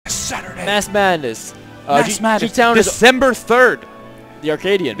Saturday. Mass Madness. Mass Madness. G-Town is December 3rd. the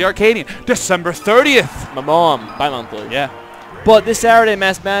Arcadian. The Arcadian. December 30th. My mom, bi-monthly. Yeah. But this Saturday,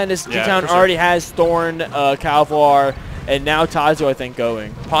 Mass Madness, Yeah, G-Town for sure. already has Thorn, Calvar, and now Tazo, I think,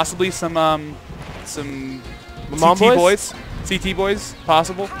 going. Possibly some Mom CT boys. CT boys,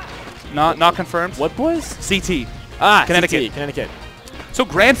 possible. Not confirmed. What boys? CT. Ah, Connecticut. CT, Connecticut. So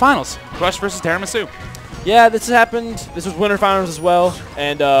grand finals. Crush versus Tiramisu. Yeah, this happened. This was winter finals as well,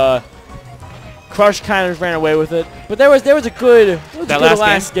 and Crush kind of ran away with it. But there was a good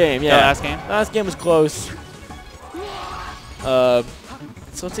last game. Yeah, That last game. Last game was close. So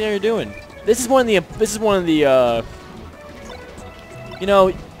let's see how you're doing. This is one of the you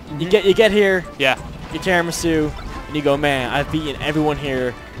know, you get here, Yeah. you Tiramisu, and you go, man, I've beaten everyone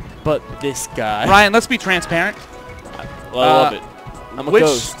here, but this guy. Ryan, let's be transparent. Well, I love it. I'm a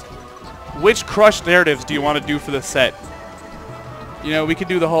ghost. Which Crush narratives do you want to do for the set? You know, we could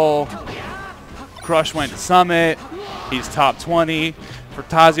do the whole Crush went to Summit. He's top 20. For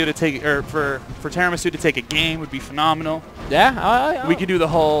Tazio to take, or for Tiramisu to take a game would be phenomenal. Yeah, We could do the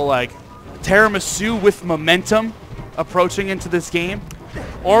whole like Tiramisu with momentum approaching into this game,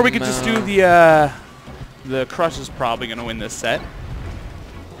 or we could just do the Crush is probably going to win this set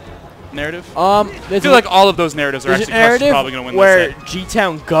narrative. I feel like all of those narratives are actually Crush is probably going to win this set. Where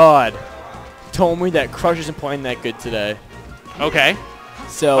G-Town God told me that Crush isn't playing that good today. Okay.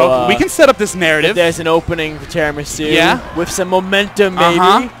 So we can set up this narrative. There's an opening for Tiramisu. Yeah. With some momentum,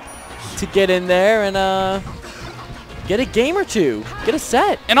 maybe, to get in there and get a game or two, get a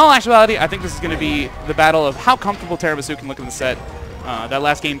set. In all actuality, I think this is going to be the battle of how comfortable Tiramisu can look in the set. That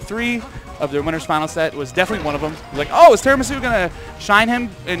last game 3 of their winner's final set was definitely one of them. Like, oh, is Tiramisu going to shine him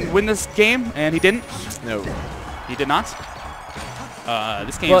and win this game? And he didn't. No. He did not.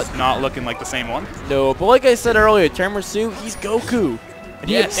 This game's not looking like the same one. No, but like I said earlier, Tiramisu, he's Goku. And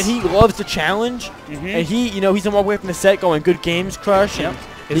he loves to challenge. And he, you know, he's come all the way from the set going, good games, Crush. Yep.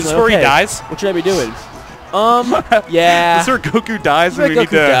 And Is this where he dies? What should I be doing? Yeah. This is where Goku dies and we need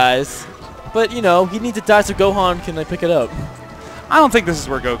to... dies. But, you know, he needs to die so Gohan can, like, pick it up. I don't think this is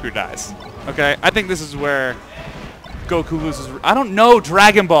where Goku dies. Okay? I think this is where Goku loses... I don't know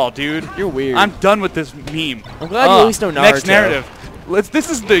Dragon Ball, dude. You're weird. I'm done with this meme. I'm glad you at least know Naruto. Next narrative.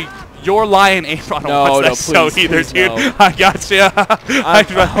 This is the... Your Lion Ape. I don't watch that show either, dude. No. I gotcha. I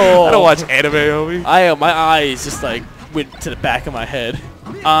don't watch anime, homie. My eyes just, like, went to the back of my head.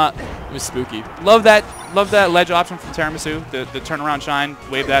 It was spooky. Love that ledge option from Tiramisu. The turnaround shine,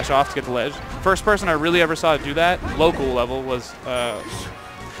 wave dash off to get the ledge. First person I really ever saw do that, local level, was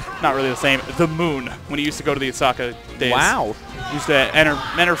not really the same. The Moon, when he used to go to the Osaka days. Wow. He used to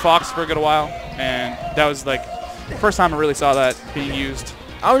enter Fox for a good while, and that was like the first time I really saw that being used.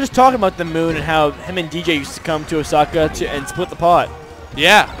 I was just talking about the Moon and how him and DJ used to come to Osaka and split the pot.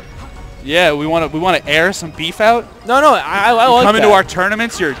 Yeah. Yeah, we want to air some beef out. No, I like come that. into our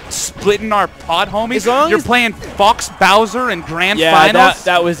tournaments, you're splitting our pot, homies. As long you're as playing Fox Bowser in grand finals.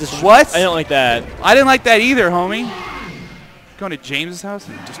 that was just what? I don't like that. I didn't like that either, homie. Going to James's house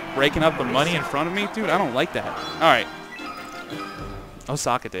and just breaking up the money in front of me, dude. I don't like that. All right.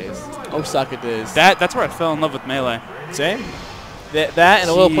 Osaka days. Osaka days. That's where I fell in love with Melee. Same. That and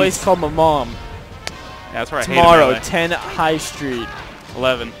a little place called my mom. Yeah, that's where I Tomorrow, hated Melee. 10 High Street.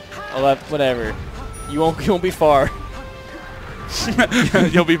 11, whatever. You won't be far.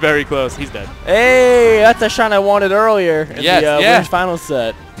 You'll be very close. He's dead. Hey, that's the shine I wanted earlier in the winner's final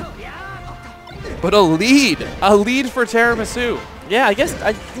set. But a lead for Tiramisu. Yeah, I guess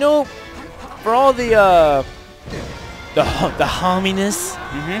you know, for all the hominess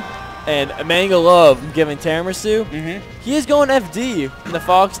and manga love I'm giving Tiramisu, he is going FD in the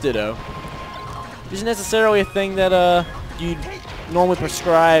Fox Ditto. Isn't necessarily a thing that you'd normally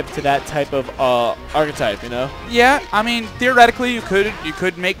prescribe to that type of archetype, you know? Yeah, I mean, theoretically, you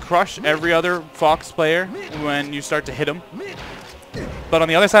could make Crush every other Fox player when you start to hit him. But on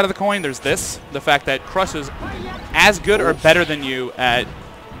the other side of the coin, there's the fact that Crush is as good or better than you at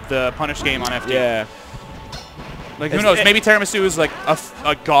the punish game on FD. Yeah. Like, who knows? Maybe Tiramisu is like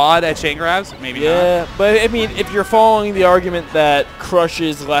a god at chain grabs. Maybe not. Yeah, but I mean, if you're following the argument that Crush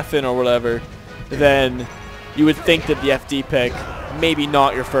is Leffen or whatever, then you would think that the FD pick, maybe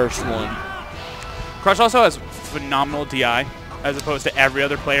not your first one. Crush also has phenomenal DI as opposed to every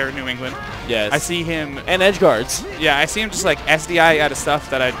other player in New England. Yes. I see him... And edge guards. Yeah, I see him just like SDI out of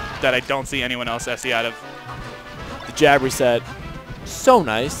stuff that I don't see anyone else SDI out of. The jab reset. So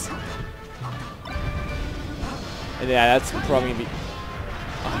nice. And yeah, that's probably going to be...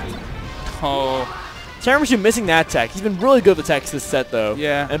 Oh. Tiramisu missing that tech. He's been really good with the techs this set, though.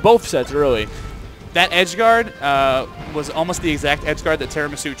 Yeah. And both sets, really. That edge guard was almost the exact edge guard that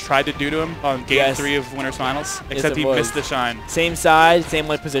Tiramisu tried to do to him on Game 3 of Winners Finals, except he missed the shine. Same size, same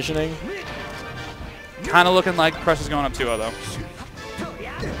like positioning. Kind of looking like Crush is going up 2-0 though.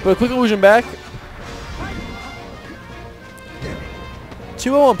 But a quick illusion back.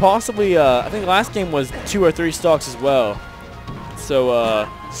 2-0 and possibly, I think last game was 2 or 3 stocks as well. So,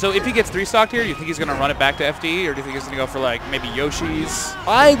 so if he gets 3-stocked here, do you think he's going to run it back to FD, or do you think he's going to go for like maybe Yoshi's?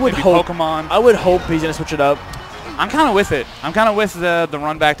 I would hope Pokemon. I would hope he's going to switch it up. I'm kind of with it. I'm kind of with the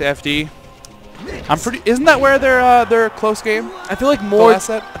run back to FD. I'm pretty. Isn't that where their close game? I feel like more. I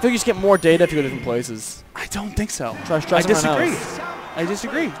think you just get more data if you go to different places. I don't think so. Try I disagree. I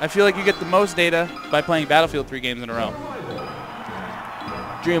disagree. I feel like you get the most data by playing Battlefield 3 games in a row.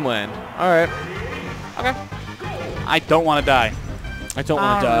 Dreamland. All right. Okay. I don't want to die. I don't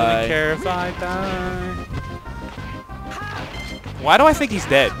want to die. I don't really care if I die. Why do I think he's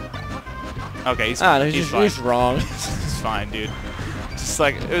dead? Okay, he's fine. He's just wrong. It's fine, dude. Just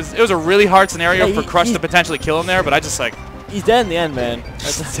like it was a really hard scenario for Crush to potentially kill him there, but I just like he's dead in the end, man.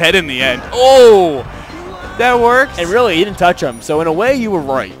 He's dead in the end. Oh, that worked. And really, he didn't touch him. So in a way, you were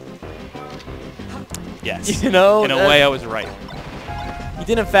right. Yes. You know, in a way, I was right. He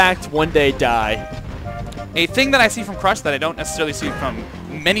did in fact one day die. A thing that I see from Crush that I don't necessarily see from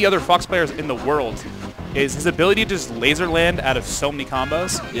many other Fox players in the world is his ability to just laser land out of so many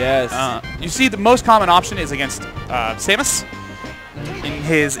combos. Yes. You see, the most common option is against Samus.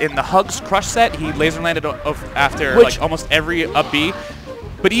 In the Hugs Crush set, he laser landed after like almost every up B.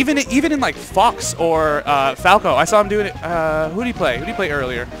 But even in like Fox or Falco, I saw him doing it. Who did he play? Who did he play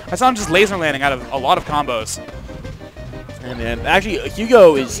earlier? I saw him just laser landing out of a lot of combos. And man, actually,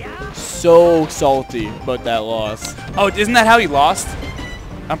 Hugo is so salty about that loss. Oh, isn't that how he lost?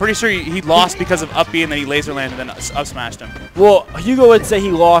 I'm pretty sure he lost because of up B and then he laser landed and then up smashed him. Well, Hugo would say he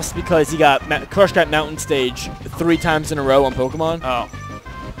lost because he got Crush got Mountain Stage 3 times in a row on Pokemon.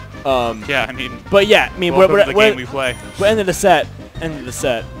 Oh. Yeah, I mean. But yeah, I mean, we're the game we play. We're ending the set. Ended the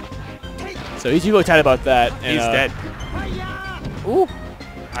set. So he's Hugo tight about that. And, he's dead. Ooh.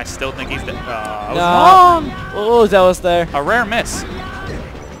 I still think he's dead. I was wrong. wrong. Oh, zealous there. A rare miss. It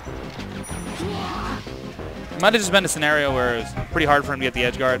might have just been a scenario where it was pretty hard for him to get the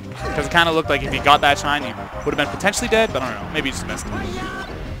edge guard because it kind of looked like if he got that shine, he would have been potentially dead, but I don't know. Maybe he just missed.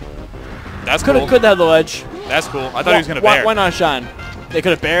 That's cool. Could have the ledge. That's cool. I thought he was going to bear. Why not shine? They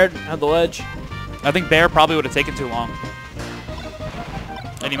could have bared, had the ledge. I think bear probably would have taken too long.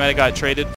 And he might have got traded